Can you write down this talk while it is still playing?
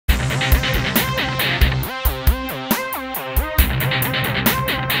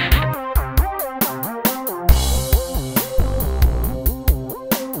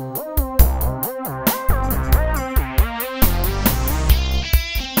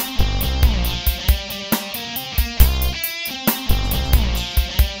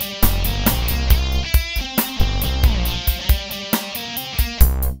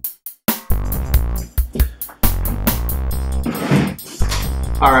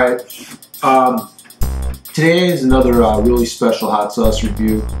Alright, today is another really special hot sauce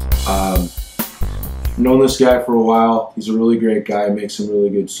review. Known this guy for a while. He's a really great guy, makes some really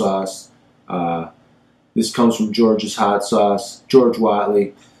good sauce. This comes from George's Hot Sauce, George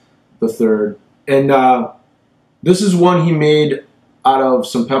Watley III. And this is one he made out of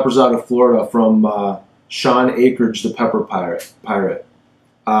some peppers out of Florida from Sean Akridge, the Pepper Pirate.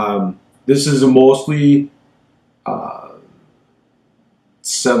 This is a mostly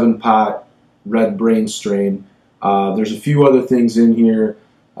 7-pot red brain strain. There's a few other things in here.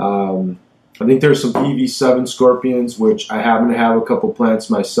 I think there's some VV7 Scorpions, which I happen to have a couple plants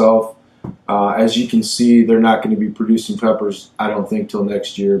myself. As you can see, they're not going to be producing peppers, I don't think, till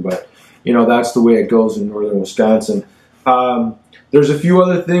next year, but you know, that's the way it goes in northern Wisconsin. There's a few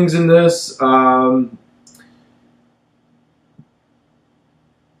other things in this.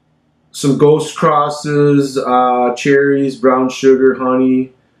 Some ghost crosses, cherries, brown sugar,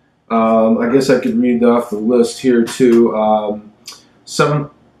 honey. I guess I could read off the list here too.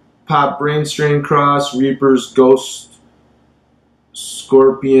 7-pot Brainstrain cross, Reaper's Ghost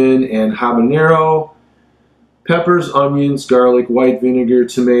Scorpion and Habanero. Peppers, onions, garlic, white vinegar,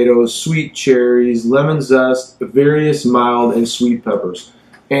 tomatoes, sweet cherries, lemon zest, various mild and sweet peppers.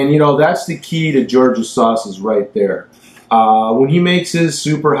 And you know, that's the key to George's sauces right there. When he makes his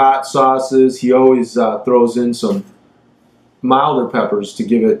super hot sauces, he always throws in some milder peppers to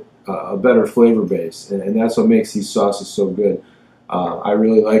give it a better flavor base, and that's what makes these sauces so good. I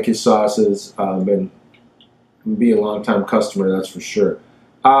really like his sauces. Been a long time customer, that's for sure.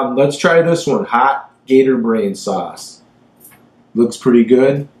 Let's try this one, hot Gatorbrain sauce. Looks pretty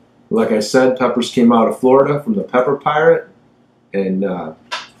good. Like I said, peppers came out of Florida from the Pepper Pirate, and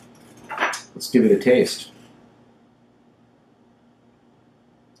let's give it a taste.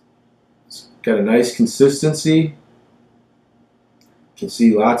 It's got a nice consistency. You can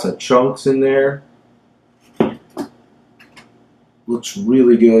see lots of chunks in there. Looks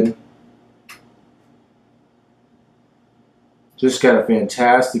really good. Just got a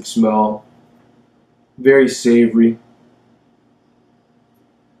fantastic smell. Very savory.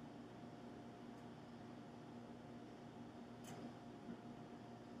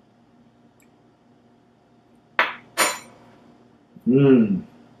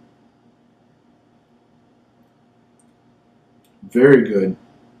 Very good.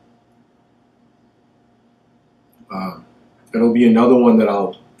 It'll be another one that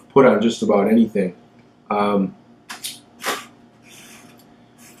I'll put on just about anything. I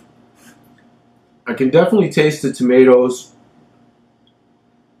can definitely taste the tomatoes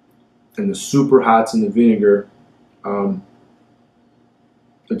and the super hots and the vinegar.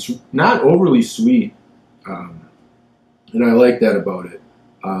 It's not overly sweet, and I like that about it.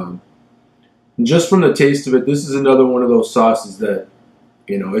 And just from the taste of it, this is another one of those sauces that,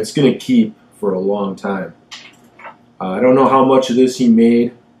 you know, it's going to keep for a long time. I don't know how much of this he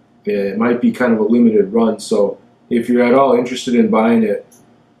made. It might be kind of a limited run, so if you're at all interested in buying it,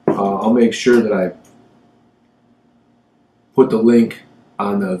 I'll make sure that I put the link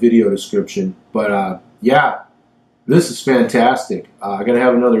on the video description. But yeah, this is fantastic. I gotta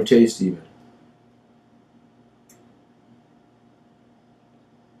have another taste even.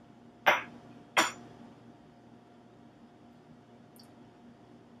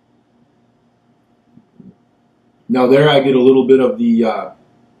 Now there I get a little bit of the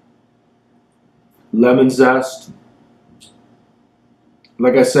lemon zest.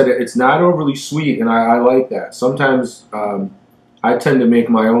 Like I said, it's not overly sweet, and I like that. Sometimes I tend to make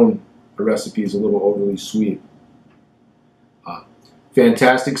my own recipes a little overly sweet.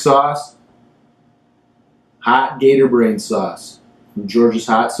 Fantastic sauce. Hot Gatorbrain sauce from George's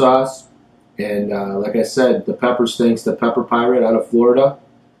Hot Sauce. And like I said, the peppers thanks to Pepper Pirate out of Florida.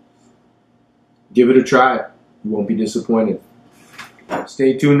 Give it a try. You won't be disappointed.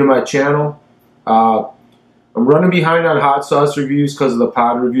 Stay tuned to my channel. I'm running behind on hot sauce reviews because of the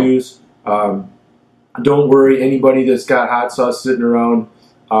pod reviews. Don't worry, anybody that's got hot sauce sitting around,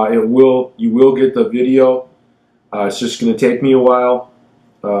 you will get the video. It's just going to take me a while.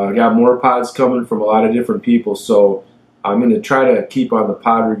 I got more pods coming from a lot of different people, so I'm going to try to keep on the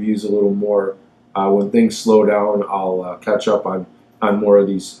pod reviews a little more. When things slow down, I'll catch up on more of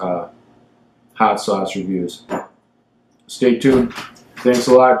these hot sauce reviews. Stay tuned. Thanks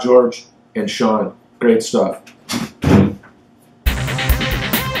a lot, George and Sean. Great stuff.